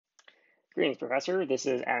Greetings, Professor. This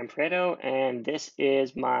is Adam Prieto, and this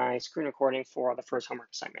is my screen recording for the first homework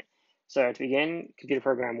assignment. So to begin, computer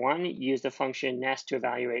program 1, use the function nest to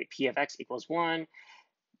evaluate p of x equals 1.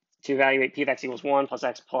 To evaluate p of x equals 1 plus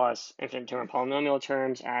x plus infinite term polynomial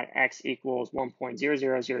terms at x equals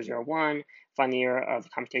 1.00001, find the error of the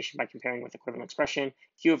computation by comparing with equivalent expression.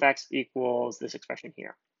 Q of x equals this expression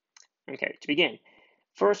here. Okay, to begin.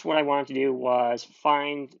 First, what I wanted to do was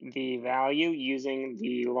find the value using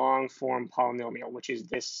the long form polynomial, which is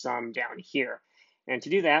this sum down here. And to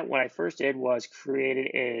do that, what I first did was created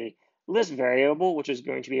a list variable, which is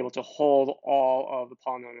going to be able to hold all of the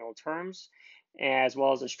polynomial terms, as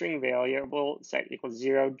well as a string variable set equals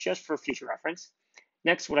 0, just for future reference.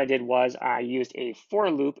 Next, what I did was I used a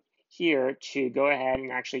for loop here to go ahead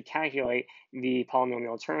and actually calculate the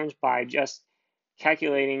polynomial terms by just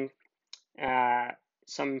calculating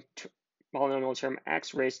some polynomial term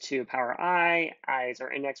x raised to power I is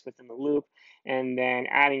our index within the loop, and then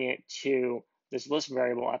adding it to this list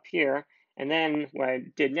variable up here. And then what I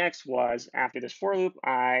did next was, after this for loop,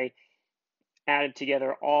 I added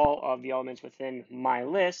together all of the elements within my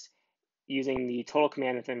list using the total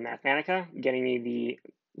command within Mathematica, getting me the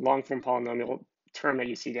long form polynomial term that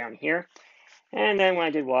you see down here. And then what I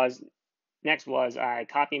did was, next was I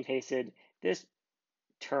copy and pasted this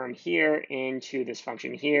term here into this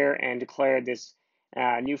function here and declared this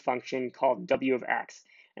new function called w of x.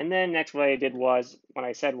 And then next what I did was, what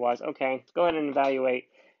I said was, okay, go ahead and evaluate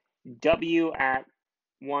w at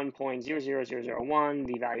 1.00001,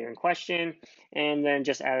 the value in question, and then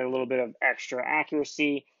just added a little bit of extra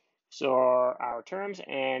accuracy for our terms,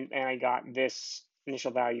 and I got this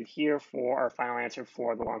initial value here for our final answer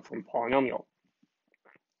for the long form polynomial.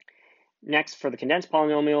 Next, for the condensed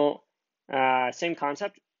polynomial, same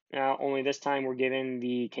concept, only this time we're given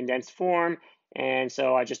the condensed form, and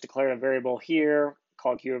so I just declared a variable here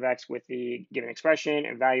called q of x with the given expression,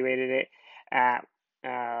 evaluated it at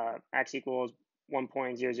x equals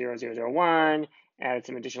 1.00001, added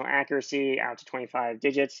some additional accuracy out to 25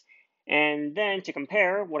 digits, and then to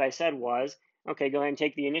compare, what I said was, okay, go ahead and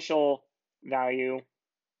take the initial value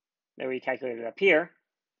that we calculated up here,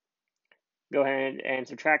 go ahead and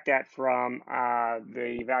subtract that from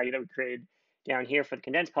the value that we created down here for the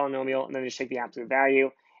condensed polynomial, and then just take the absolute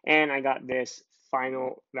value, and I got this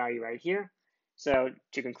final value right here. So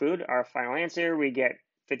to conclude, our final answer, we get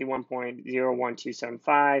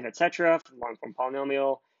 51.01275, etc. for the long form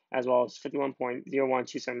polynomial, as well as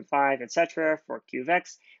 51.01275, etc. for q of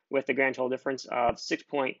x, with the grand total difference of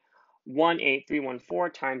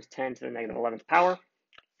 6.18314 times 10 to the negative 11th power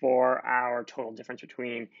for our total difference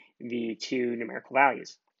between the two numerical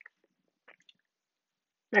values.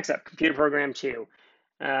 Next up, computer program 2.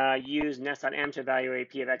 Use nest.m to evaluate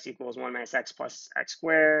p of x equals 1 minus x plus x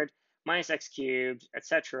squared minus x cubed,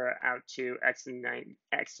 etc. out to x to the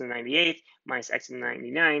 98th minus x to the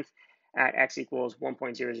 99th at x equals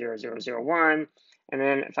 1.00001, and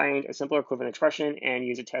then find a simpler equivalent expression and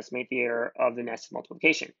use it to estimate the error of the nested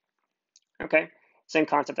multiplication. Okay, same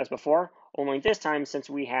concept as before, only this time, since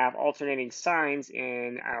we have alternating signs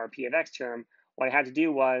in our p of x term, what I had to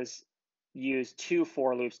do was use two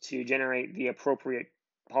for loops to generate the appropriate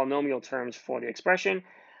polynomial terms for the expression.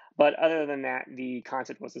 But other than that, the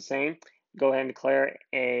concept was the same. Go ahead and declare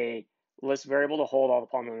a list variable to hold all the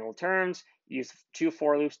polynomial terms, use two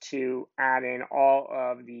for loops to add in all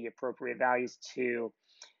of the appropriate values to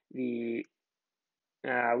the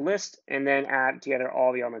list, and then add together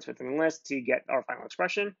all the elements within the list to get our final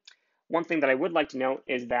expression. One thing that I would like to note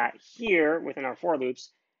is that here within our for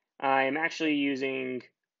loops, I am actually using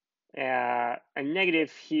a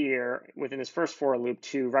negative here within this first for loop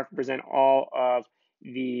to represent all of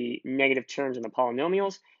the negative terms in the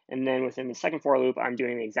polynomials. And then within the second for loop, I'm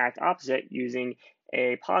doing the exact opposite, using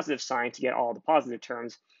a positive sign to get all the positive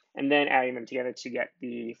terms, and then adding them together to get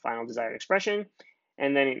the final desired expression.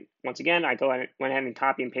 And then once again, I went ahead and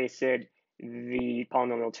copy and pasted the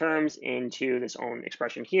polynomial terms into this own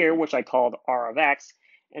expression here, which I called r of x.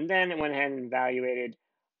 And then I went ahead and evaluated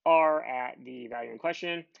r at the value in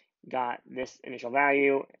question, got this initial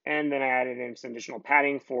value, and then I added in some additional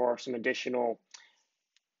padding for some additional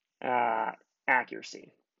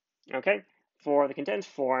accuracy. Okay, for the condensed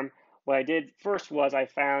form, what I did first was I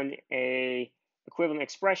found a equivalent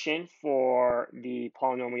expression for the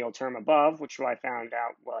polynomial term above, which I found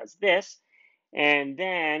out was this. And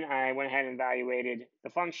then I went ahead and evaluated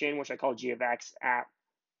the function, which I called g of x, at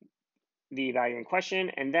the value in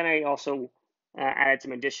question. And then I also added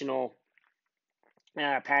some additional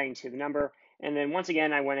padding to the number. And then once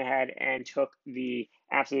again, I went ahead and took the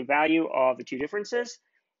absolute value of the two differences.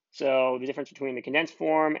 So the difference between the condensed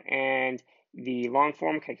form and the long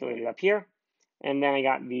form calculated up here. And then I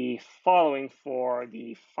got the following for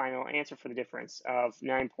the final answer for the difference of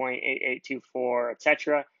 9.8824,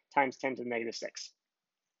 etc., times 10 to the negative 6.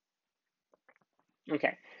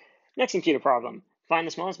 Okay, next computer problem. Find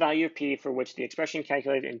the smallest value of p for which the expression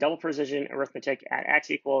calculated in double precision arithmetic at x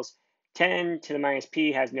equals 10 to the minus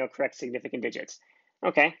p has no correct significant digits.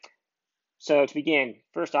 Okay, so to begin,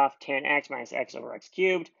 first off, tan x minus x over x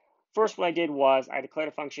cubed. First, what I did was I declared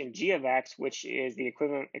a function g of x, which is the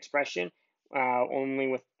equivalent expression, only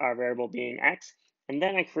with our variable being x. And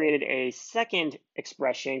then I created a second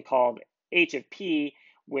expression called h of p,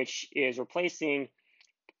 which is replacing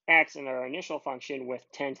x in our initial function with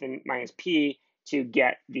 10 to the minus p to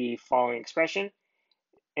get the following expression.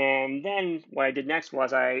 And then what I did next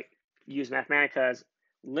was I used Mathematica's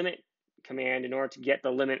limit command in order to get the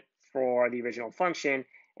limit for the original function.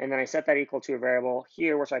 And then I set that equal to a variable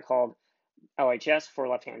here, which I called LHS for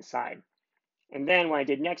left-hand side. And then what I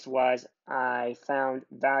did next was I found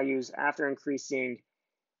values after increasing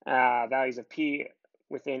values of p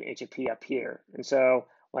within h of p up here. And so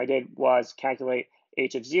what I did was calculate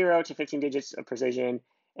h of 0 to 15 digits of precision,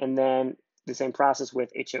 and then the same process with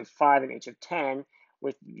h of 5 and h of 10,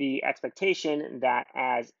 with the expectation that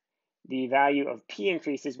as the value of p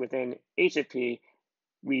increases within h of p,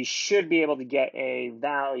 we should be able to get a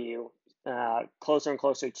value closer and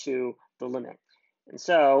closer to the limit. And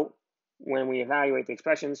so when we evaluate the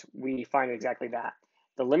expressions, we find exactly that.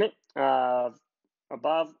 The limit of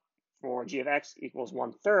above for g of x equals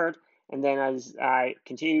 1/3. And then as I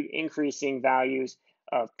continued increasing values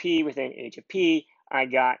of p within h of p, I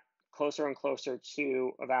got closer and closer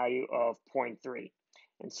to a value of 0.3.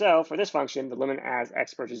 And so for this function, the limit as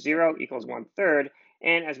x approaches 0 equals 1/3.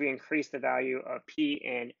 And as we increase the value of p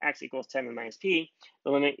and x equals 10 to the minus p,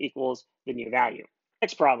 the limit equals the new value.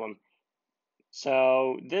 Next problem.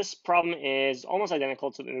 So this problem is almost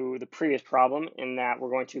identical to the previous problem in that we're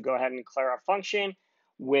going to go ahead and declare our function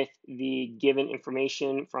with the given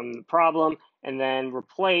information from the problem, and then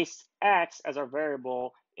replace x as our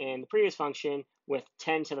variable in the previous function with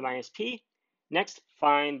 10 to the minus p. Next,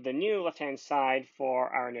 find the new left-hand side for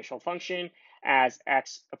our initial function as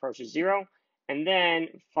x approaches 0, and then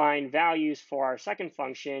find values for our second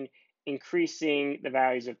function, increasing the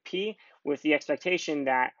values of p with the expectation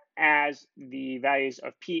that as the values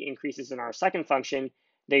of p increases in our second function,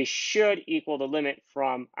 they should equal the limit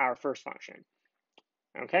from our first function.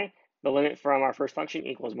 Okay, the limit from our first function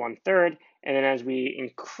equals 1/3, and then as we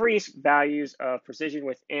increase values of precision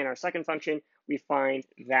within our second function, we find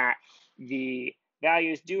that the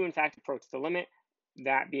values do in fact approach the limit,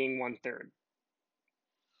 that being 1/3.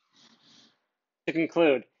 To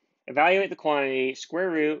conclude, evaluate the quantity square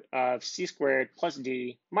root of c squared plus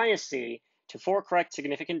d minus c to 4 correct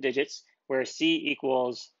significant digits where c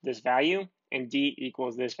equals this value and d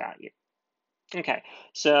equals this value. Okay,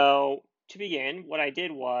 so to begin, what I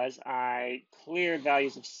did was I cleared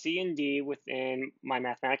values of c and d within my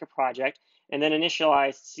Mathematica project, and then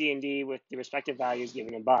initialized c and d with the respective values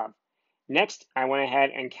given above. Next, I went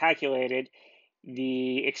ahead and calculated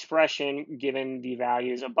the expression given the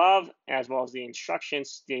values above, as well as the instructions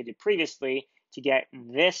stated previously, to get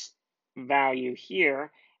this value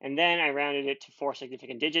here. And then I rounded it to 4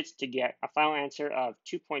 significant digits to get a final answer of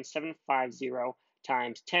 2.750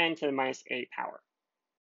 times 10 to the minus 8 power.